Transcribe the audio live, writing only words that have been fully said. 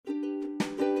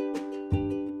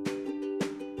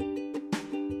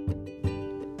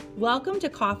Welcome to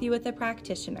Coffee with the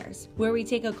Practitioners, where we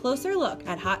take a closer look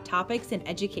at hot topics in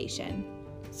education.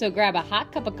 So grab a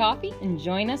hot cup of coffee and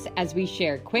join us as we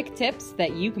share quick tips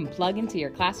that you can plug into your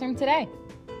classroom today.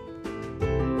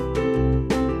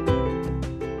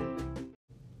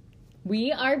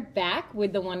 We are back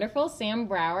with the wonderful Sam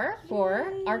Brauer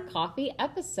for our coffee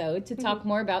episode to talk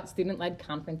more about student-led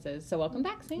conferences. So welcome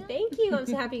back, Sam. Thank you. I'm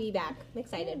so happy to be back. I'm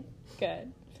excited.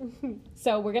 Good.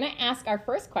 So we're going to ask our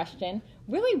first question.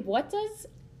 Really, what does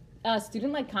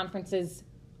student-led conferences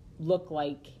look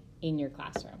like in your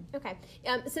classroom? Okay.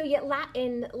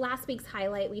 In last week's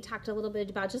highlight, we talked a little bit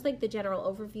about just like the general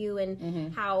overview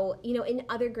and how, in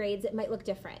other grades it might look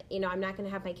different. I'm not going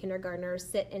to have my kindergartners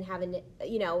sit and have an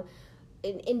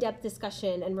in-depth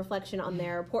discussion and reflection on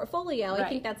their portfolio. Right. I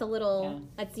think that's a little,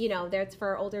 that's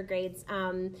for older grades.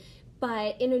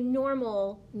 But in a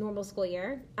normal school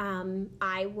year,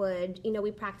 I would,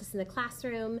 we practice in the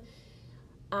classroom.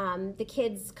 The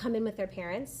kids come in with their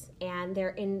parents, and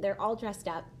they're all dressed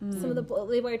up. Some of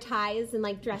they wear ties and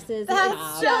like dresses.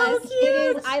 That's so cute.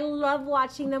 It is. I love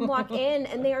watching them walk in,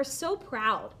 and they are so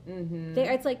proud.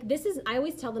 It's like I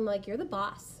always tell them like, you're the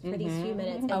boss for these few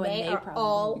minutes, and they are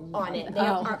all on it. They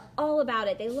are all about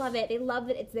it. They love it. They love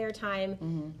that it's their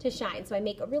time to shine. So I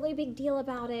make a really big deal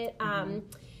about it.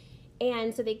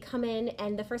 And so they come in,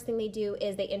 and the first thing they do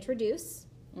is they introduce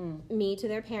me to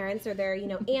their parents or their,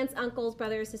 aunts, uncles,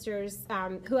 brothers, sisters,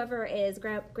 whoever is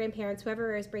grandparents,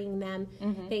 whoever is bringing them.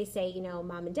 They say,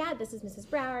 Mom and Dad, this is Mrs.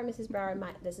 Brauer. Mrs. Brauer,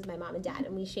 this is my mom and dad,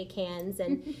 and we shake hands.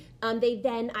 And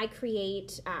I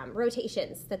create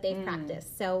rotations that they've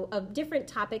practiced. So of different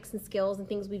topics and skills and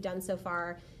things we've done so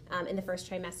far in the first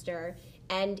trimester.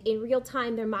 And in real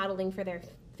time, they're modeling for their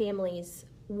families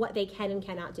what they can and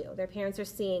cannot do. Their parents are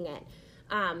seeing it.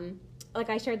 Like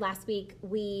I shared last week,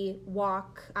 I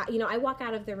walk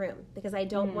out of the room because I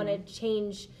don't want to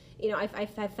change.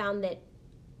 I've found that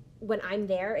when I'm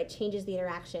there, it changes the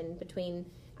interaction between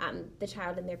the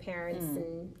child and their parents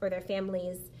or their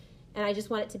families. And I just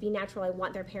want it to be natural. I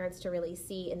want their parents to really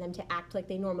see and them to act like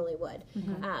they normally would.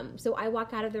 So I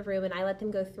walk out of the room and I let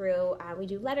them go through. We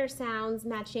do letter sounds,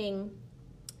 matching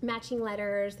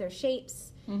letters, their shapes,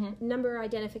 number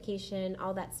identification,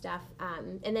 all that stuff.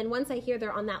 And then once I hear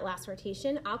they're on that last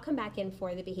rotation, I'll come back in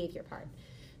for the behavior part.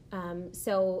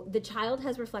 So the child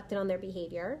has reflected on their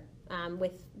behavior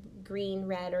with green,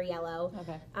 red, or yellow,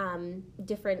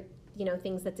 different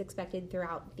things that's expected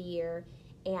throughout the year.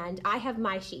 And I have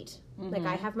my sheet. Like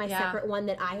I have my separate one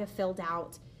that I have filled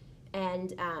out.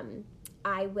 And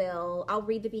I'll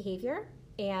read the behavior.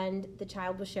 And the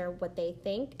child will share what they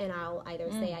think, and I'll either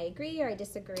say I agree or I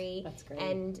disagree. That's great.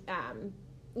 And,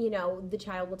 the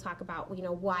child will talk about,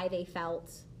 why they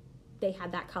felt they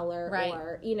had that color. Right.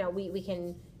 Or, we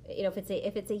can, if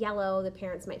it's a yellow, the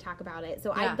parents might talk about it. So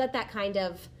I let that kind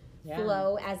of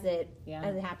flow as it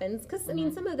happens. Because,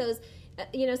 some of those,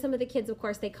 some of the kids, of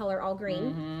course, they color all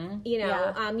green. You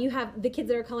have the kids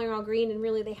that are coloring all green, and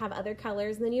really they have other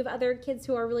colors. And then you have other kids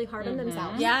who are really hard on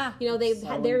themselves. Yeah.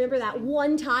 They remember that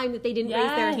one time that they didn't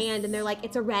raise their hand, and they're like,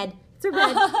 it's a red. It's a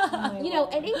red.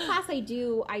 And in class I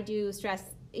do stress,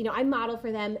 I model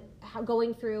for them how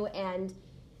going through, and,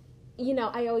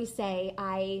 I always say,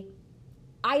 I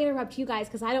interrupt you guys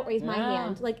because I don't raise my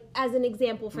hand, like as an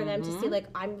example for them to see, like,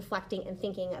 I'm reflecting and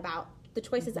thinking about the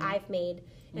choices I've made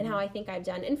and how I think I've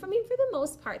done. And for the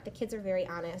most part, the kids are very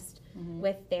honest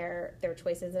with their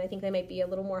choices, and I think they might be a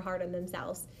little more hard on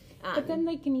themselves. But then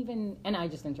they can even, and I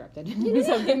just interrupted,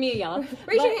 so give me a yellow.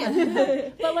 Raise your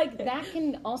hand. But that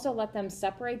can also let them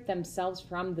separate themselves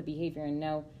from the behavior and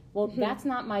know, well, that's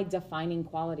not my defining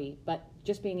quality, but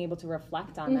just being able to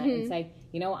reflect on that and say,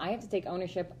 I have to take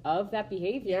ownership of that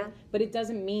behavior, but it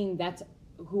doesn't mean that's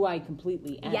who I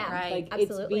completely am. Yeah, right.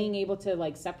 Absolutely. It's being able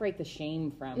to separate the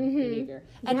shame from behavior.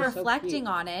 And reflecting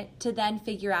on it to then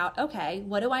figure out, okay,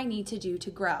 what do I need to do to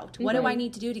grow? What do I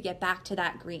need to do to get back to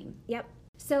that green? Yep.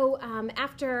 So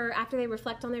after they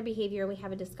reflect on their behavior, we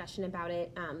have a discussion about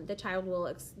it. The child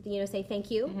will say thank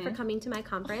you for coming to my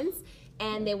conference,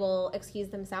 and they will excuse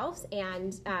themselves.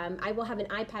 And I will have an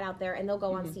iPad out there, and they'll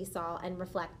go on Seesaw and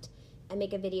reflect and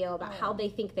make a video about how they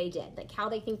think they did, like how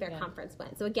they think their conference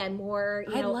went. So again, more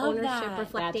ownership,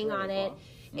 reflecting on it.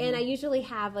 And I usually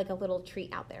have like a little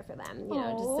treat out there for them,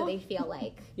 just so they feel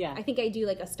like, I think I do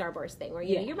like a Star Wars thing where,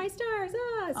 you're my stars,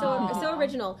 so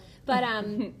original. But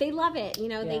they love it,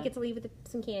 they get to leave with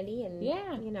some candy, and,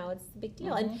 it's a big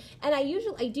deal. And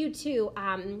I do too,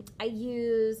 in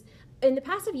the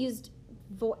past I've used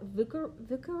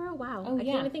Vukuru, wow, I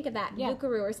can't even think of that,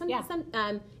 Vukuru or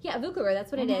Vukuru,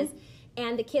 that's what it is.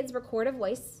 And the kids record a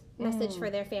voice message for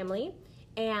their family,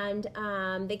 and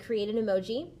they create an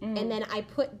emoji, and then I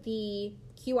put the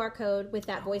QR code with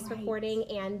that voice recording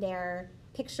and their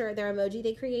picture, their emoji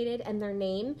they created, and their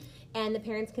name, and the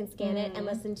parents can scan it and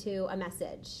listen to a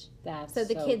message. So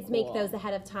the kids cool. make those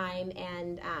ahead of time,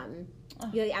 and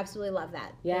they absolutely love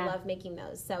that. They love making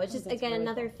those. So it's just, again, really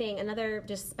another thing, another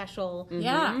just special thing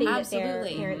that their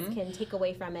parents can take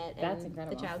away from it. And that's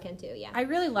incredible. The child can too, I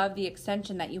really love the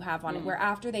extension that you have on it, where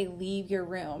after they leave your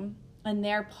room and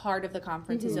their part of the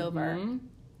conference is over,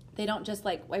 they don't just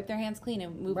like wipe their hands clean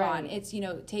and move on. It's,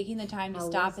 taking the time to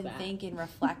stop and think and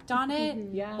reflect on it.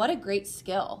 What a great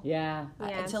skill.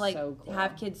 To like so cool.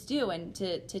 have kids do and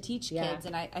to teach kids.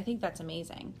 And I think that's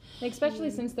amazing. Especially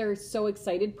since they're so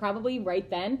excited probably right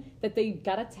then that they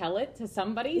got to tell it to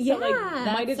somebody. So like,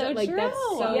 that's so true. That's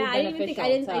so beneficial.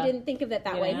 I didn't think of it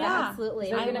that way. Yeah. Absolutely.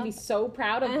 They're going to be so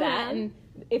proud of that. And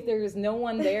if there's no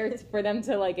one there for them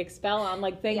to like expel on,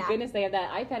 like thank goodness they have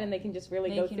that iPad and they can just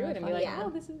really go through it and be like, oh,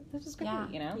 this is great,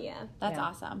 That's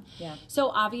awesome. So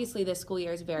obviously this school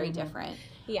year is very different.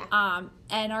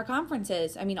 And our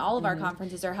conferences, I mean, all of our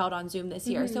conferences are held on Zoom this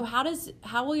year. So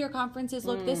how will your conferences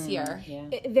look this year?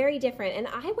 Very different. And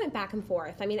I went back and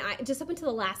forth. I mean, I just up until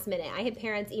the last minute, I had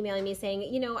parents emailing me saying,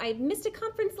 I missed a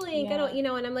conference link. I don't,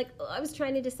 and I'm like, I was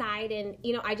trying to decide, and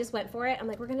I just went for it. I'm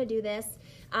like, we're going to do this.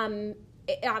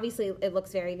 Obviously, it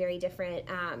looks very, very different.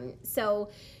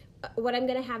 So what I'm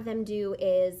going to have them do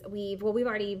is we've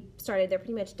already started. They're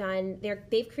pretty much done.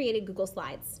 They've created Google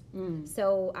Slides.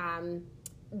 So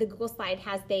the Google Slide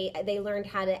has they learned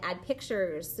how to add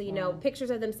pictures. So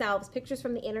pictures of themselves, pictures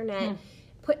from the internet.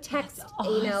 Put text,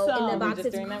 in the box.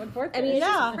 Just doing that with fourth I mean, it's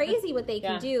just crazy what they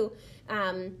can do.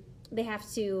 They have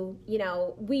to,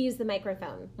 we use the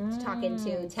microphone to talk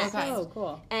into text. Oh,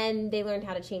 cool. And they learned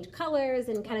how to change colors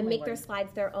and kind of make their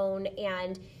slides their own.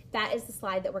 And that is the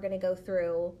slide that we're going to go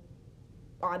through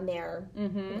on there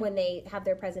when they have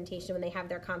their presentation, when they have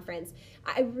their conference.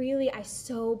 I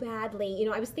so badly,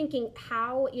 I was thinking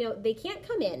how, they can't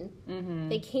come in.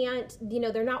 They can't,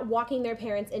 they're not walking their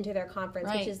parents into their conference,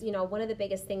 which is, one of the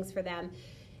biggest things for them.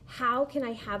 How can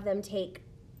I have them take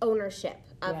ownership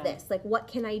of this? Like, what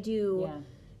can I do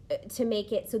to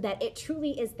make it so that it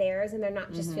truly is theirs and they're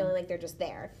not just feeling like they're just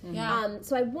there?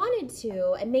 So I wanted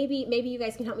to, and maybe you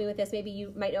guys can help me with this. Maybe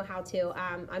you might know how to.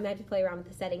 I might have to play around with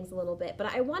the settings a little bit, but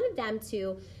I wanted them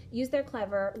to use their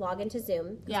Clever, log into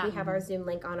Zoom. We have our Zoom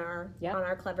link on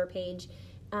our Clever page.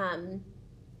 They're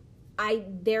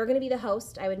going to be the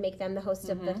host. I would make them the host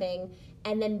of the thing,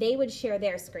 and then they would share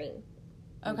their screen.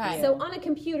 Okay. So on a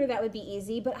computer that would be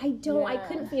easy, but I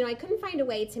couldn't find a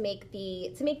way to make the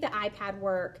iPad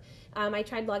work. I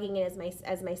tried logging in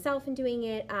as myself and doing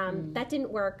it. That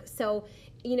didn't work. So,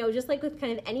 just like with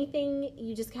kind of anything,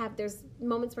 you just there's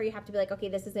moments where you have to be like, okay,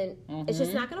 this isn't, it's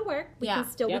just not going to work. We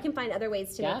can find other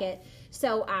ways to make it.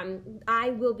 So,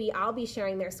 I'll be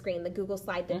sharing their screen, the Google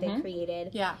slide that they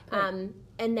created.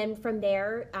 And then from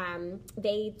there,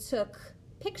 they took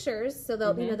pictures, so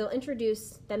they'll they'll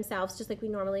introduce themselves just like we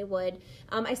normally would.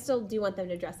 I still do want them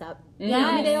to dress up. They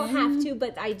don't have to,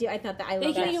 but I do. I thought that I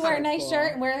love that. They can wear a nice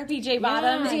shirt and wear PJ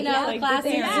bottoms, like classy.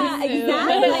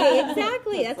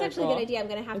 Exactly. That's actually a good idea. I'm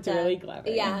gonna have to. It's really clever.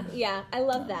 I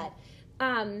love that.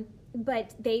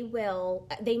 But they know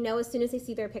as soon as they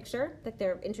see their picture, like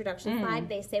their introduction slide,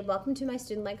 they say, "Welcome to my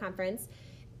student-led conference.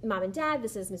 Mom and Dad,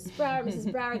 this is Mrs. Brauer,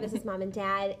 Mrs. Brauer, this is Mom and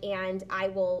Dad," and I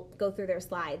will go through their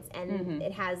slides, and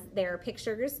it has their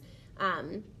pictures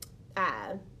of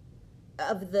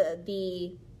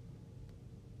the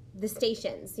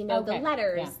stations, the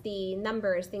letters, the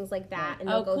numbers, things like that, and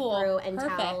they'll go through and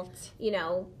tell,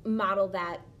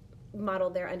 model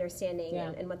their understanding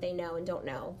and what they know and don't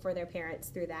know for their parents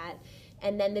through that.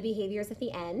 And then the behaviors at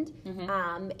the end.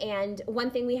 And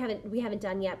one thing we haven't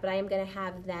done yet, but I am going to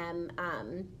have them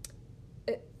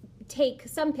take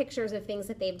some pictures of things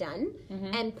that they've done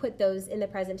and put those in the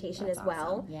presentation as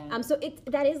well. So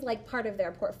that is like part of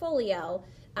their portfolio,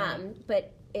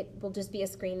 but it will just be a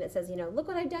screen that says, look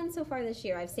what I've done so far this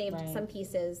year. I've saved some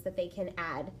pieces that they can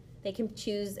add. They can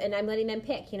choose, and I'm letting them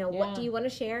pick, what do you want to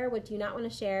share? What do you not want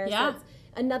to share? So it's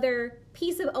another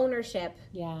piece of ownership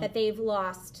that they've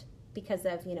lost because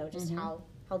of, just how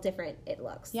different it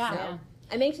looks. So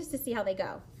I'm anxious to see how they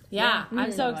go.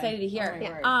 I'm so excited to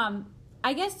hear.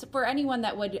 I guess for anyone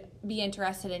that would be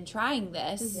interested in trying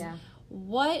this,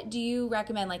 What do you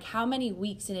recommend? Like, how many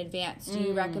weeks in advance do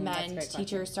you recommend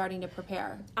teachers starting to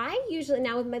prepare? I usually,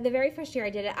 now with the very first year I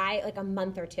did it, like a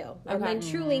month or two. Okay. And then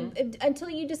truly, until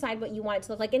you decide what you want it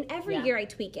to look like. And every year I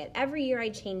tweak it. Every year I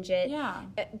change it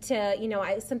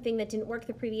to, something that didn't work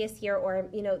the previous year, or,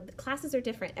 the classes are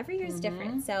different. Every year is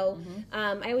different. So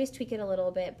I always tweak it a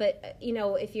little bit. But,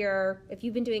 if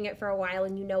you've been doing it for a while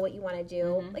and you know what you want to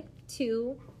do, like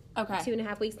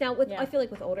 2.5 weeks. Now, I feel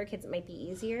like with older kids, it might be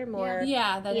easier, more.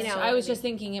 Yeah, that's. I was just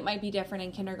thinking it might be different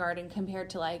in kindergarten compared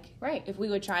to if we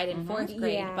would try it in fourth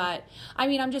grade. Yeah. But I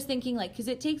mean, I'm just thinking because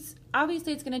it takes.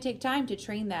 Obviously, it's going to take time to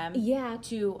train them. Yeah.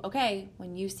 To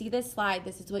when you see this slide,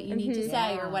 this is what you need to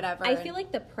say or whatever. I feel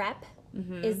like the prep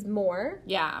is more.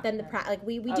 Than the practice. Like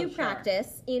we do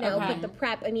practice, but the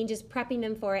prep. I mean, just prepping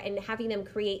them for it and having them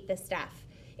create the stuff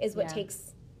is what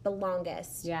takes the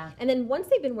longest. Yeah. And then once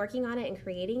they've been working on it and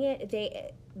creating it,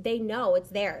 they know it's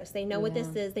theirs. They know what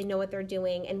this is. They know what they're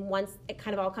doing. And once it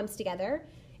kind of all comes together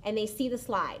and they see the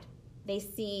slide, they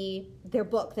see their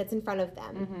book that's in front of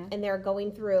them and they're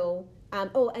going through.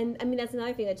 And I mean, that's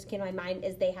another thing that just came to my mind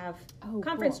is they have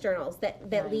conference journals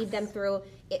that lead them through.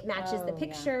 It matches the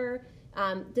picture.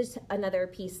 There's another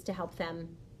piece to help them,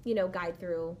 guide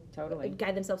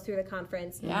themselves through the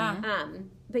conference. Yeah.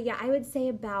 But I would say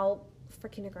about, for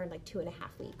kindergarten, 2.5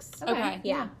 weeks. Okay.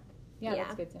 Yeah,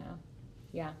 that's good to know.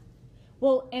 Yeah.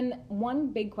 Well, and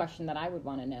one big question that I would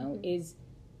want to know is,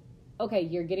 okay,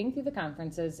 you're getting through the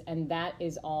conferences, and that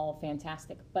is all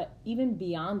fantastic. But even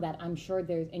beyond that, I'm sure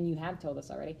and you have told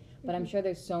us already, but I'm sure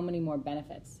there's so many more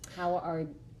benefits. How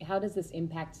does this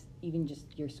impact even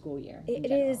just your school year?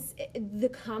 It is the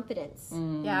confidence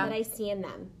that I see in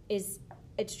them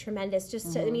it's tremendous.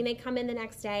 Just to, I mean, they come in the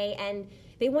next day and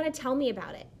they want to tell me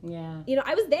about it. Yeah.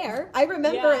 I was there. I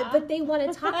remember it, but they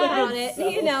want to talk about it.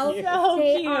 So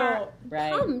they are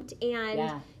pumped,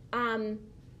 and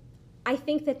I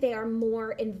think that they are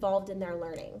more involved in their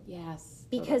learning. Yes.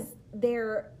 Because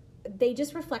they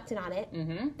just reflected on it.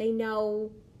 They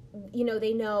know,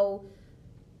 they know,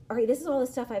 all right, this is all the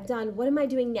stuff I've done. What am I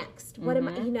doing next? What am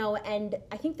I, and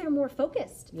I think they're more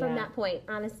focused from that point,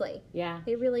 honestly. Yeah.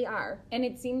 They really are. And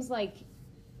it seems like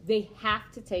they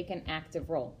have to take an active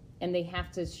role, and they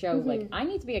have to show, I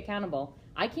need to be accountable.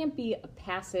 I can't be a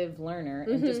passive learner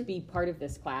and just be part of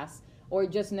this class, or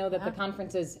just know that the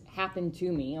conferences happen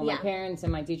to me, or my parents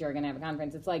and my teacher are going to have a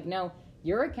conference. It's no,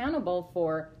 you're accountable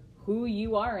for who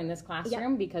you are in this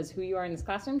classroom, because who you are in this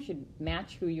classroom should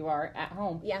match who you are at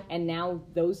home. Yeah. And now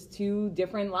those two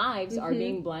different lives are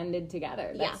being blended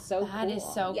together. That's so cool. That is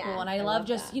so cool. And I love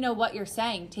just, what you're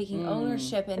saying, taking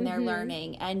ownership in their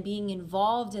learning and being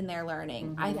involved in their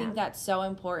learning. I think that's so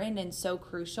important and so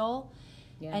crucial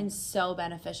and so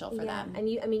beneficial for them.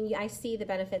 And I see the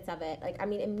benefits of it.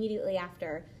 Immediately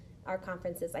after our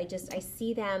conferences, I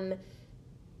see them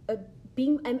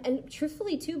being, and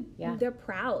truthfully too, they're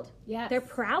proud. Yeah, they're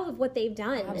proud of what they've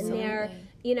done. Absolutely. And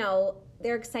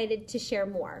they're excited to share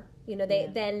more.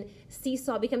 Then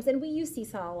Seesaw becomes, and we use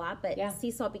Seesaw a lot, but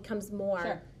Seesaw becomes more.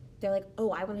 Sure. They're like, oh,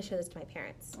 I want to show this to my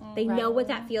parents. They know what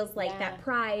that feels like, that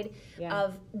pride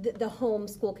of the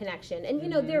homeschool connection. And,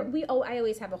 I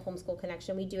always have a homeschool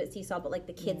connection. We do it Seesaw, but,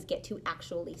 the kids get to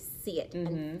actually see it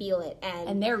and feel it.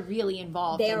 And they're really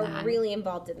involved in that. They are really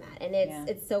involved in that. And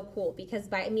it's so cool because,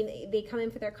 they come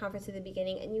in for their conference at the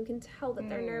beginning, and you can tell that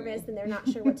they're nervous and they're not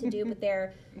sure what to do, but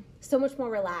they're so much more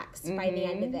relaxed by the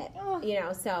end of it.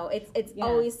 So it's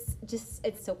always just,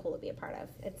 it's so cool to be a part of.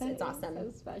 It's awesome.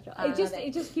 So special.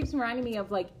 It just keeps reminding me of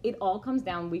it all comes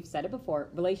down, we've said it before,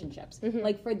 relationships.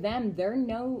 For them, they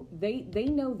know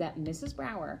that Mrs.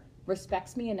 Brauer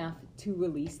respects me enough to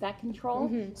release that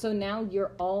control. So now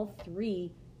you're all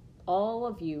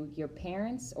of you, your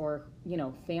parents or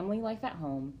family life at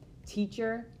home,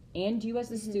 teacher, and you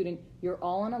as a student, you're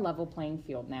all on a level playing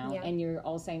field now, and you're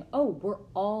all saying, oh, we're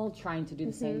all trying to do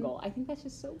the same goal. I think that's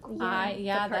just so cool.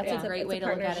 That's a great way to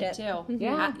look at it too.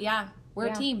 Yeah. We're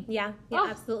a team. Yeah,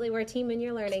 absolutely. We're a team and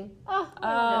you're learning.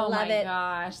 Oh my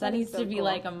gosh. That needs to be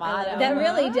a motto. That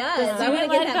really does. I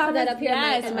want to get that up here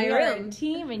in my room. We're a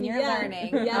team and you're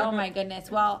learning. Oh my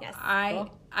goodness. Well,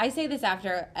 I say this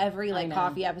after every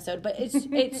coffee episode, but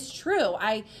it's true.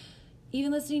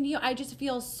 Even listening to you, I just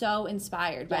feel so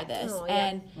inspired by this.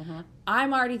 And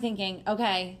I'm already thinking,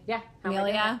 okay,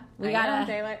 Amelia, we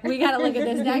gotta look at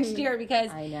this next year because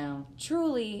I know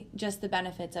truly just the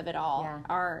benefits of it all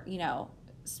are,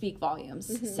 speak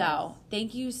volumes. So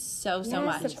thank you so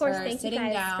much of course. for Thank sitting you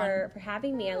guys down for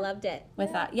having me. I loved it.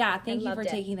 With that. Yeah, thank you for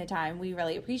taking the time. We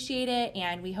really appreciate it,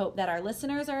 and we hope that our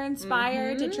listeners are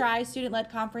inspired to try student-led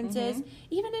conferences,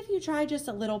 even if you try just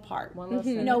a little part.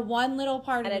 One little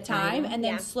part at a time, and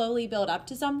then slowly build up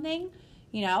to something,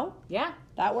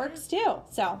 that works too.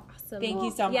 So thank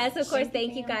you so much. Yes, of course.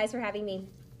 Thank you guys for having me.